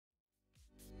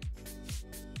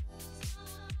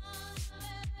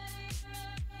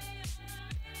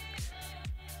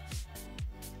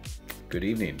Good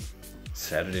evening.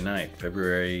 Saturday night,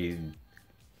 February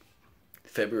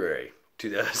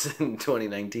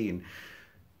 2019.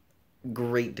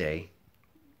 Great day.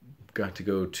 Got to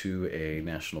go to a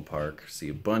national park, see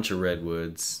a bunch of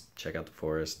redwoods, check out the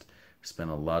forest. Spent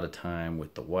a lot of time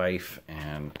with the wife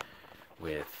and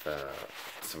with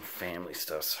some family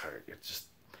stuff. Sorry, it's just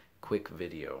quick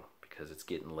video because it's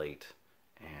getting late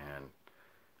and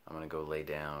I'm gonna go lay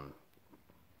down.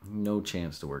 No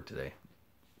chance to work today.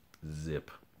 Zip.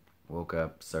 Woke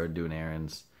up, started doing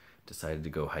errands, decided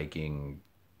to go hiking.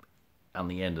 On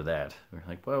the end of that, we're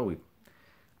like, well,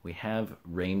 we have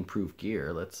rainproof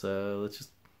gear. Let's just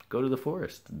go to the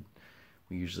forest. And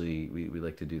we usually we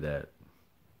like to do that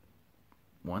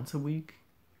once a week.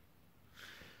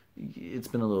 It's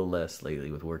been a little less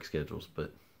lately with work schedules,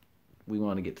 but we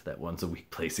want to get to that once a week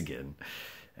place again.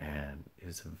 And it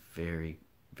was a very,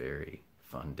 very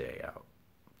fun day out.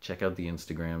 Check out the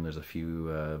Instagram. There's a few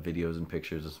videos and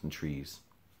pictures of some trees.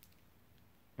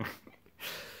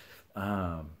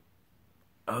 Of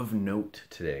note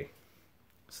today,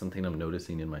 something I'm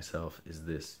noticing in myself is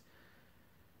this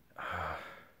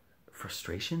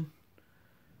frustration.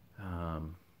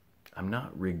 I'm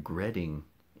not regretting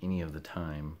any of the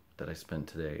time that I spent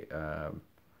today.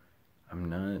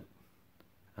 I'm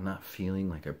not feeling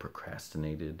like I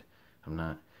procrastinated.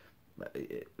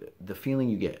 The feeling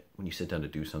you get when you sit down to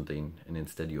do something and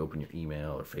instead you open your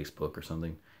email or Facebook or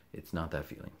something, it's not that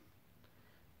feeling.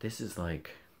 This is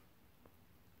like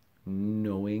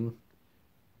knowing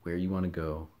where you want to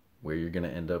go, where you're going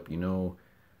to end up. You know,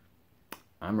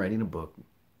 I'm writing a book.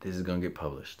 This is going to get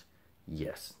published.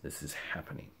 Yes, this is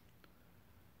happening.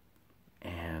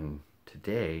 And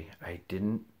today I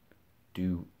didn't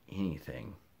do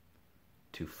anything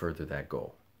to further that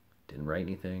goal. Didn't write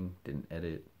anything, didn't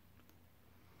edit,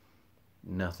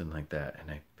 nothing like that.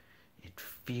 And it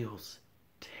feels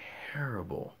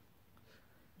terrible.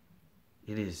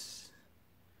 It's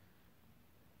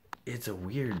a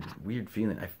weird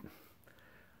feeling.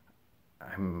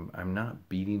 I'm not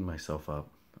beating myself up.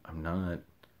 I'm not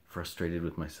frustrated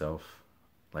with myself.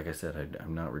 Like I said,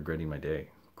 I'm not regretting my day.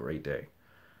 Great day.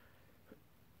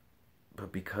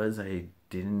 But because I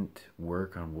didn't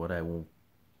work on what I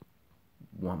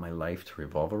want my life to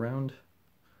revolve around,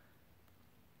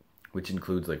 which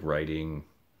includes like writing,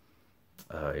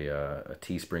 a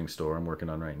Teespring store I'm working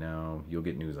on right now. You'll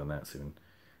get news on that soon.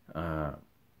 I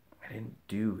didn't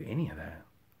do any of that.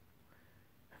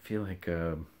 I feel like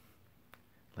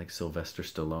Sylvester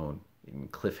Stallone in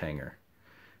Cliffhanger,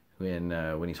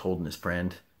 when he's holding his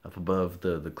friend up above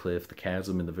the cliff, the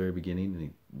chasm in the very beginning, and he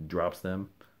drops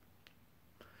them.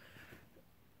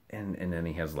 And then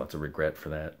he has lots of regret for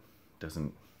that.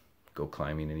 Doesn't go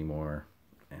climbing anymore.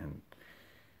 And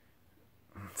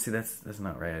see, that's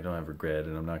not right. I don't have regret,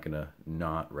 and I'm not gonna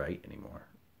not write anymore.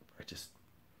 I just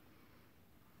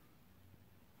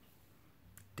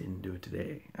didn't do it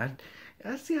today. I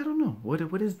don't know.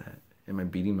 What is that? Am I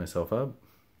beating myself up?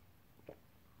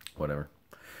 Whatever.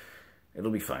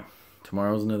 It'll be fine.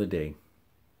 Tomorrow's another day.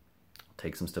 I'll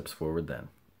take some steps forward then.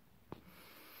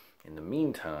 In the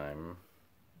meantime,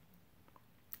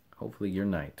 hopefully your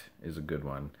night is a good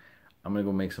one. I'm gonna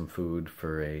go make some food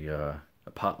for a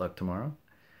potluck tomorrow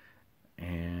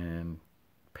and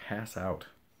pass out.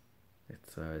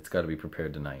 It's got to be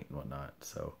prepared tonight and whatnot.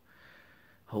 So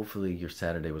hopefully your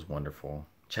Saturday was wonderful.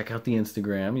 Check out the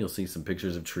Instagram. You'll see some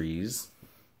pictures of trees.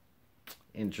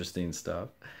 Interesting stuff.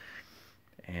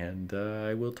 And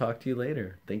I will talk to you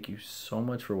later. Thank you so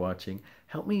much for watching.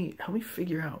 Help me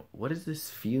figure out, what is this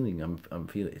feeling I'm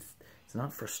feeling. It's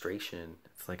not frustration.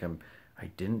 It's like I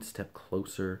didn't step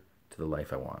closer to the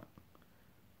life I want.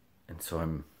 And so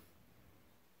I'm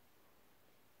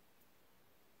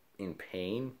in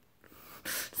pain.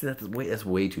 See, that's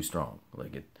way too strong.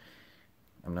 Like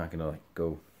I'm not gonna like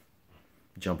go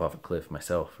jump off a cliff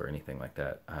myself or anything like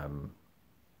that. I'm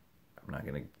not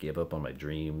gonna give up on my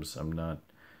dreams. I'm not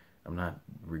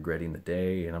regretting the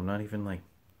day, and I'm not even like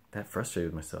that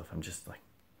frustrated with myself. I'm just like,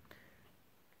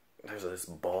 there's this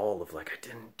ball of like, I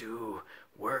didn't do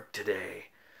work today.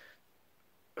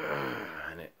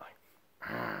 And it like,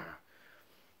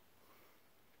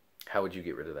 how would you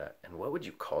get rid of that? And what would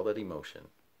you call that emotion?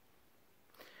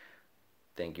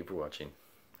 Thank you for watching.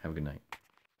 Have a good night.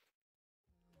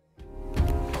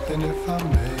 And if I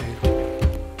may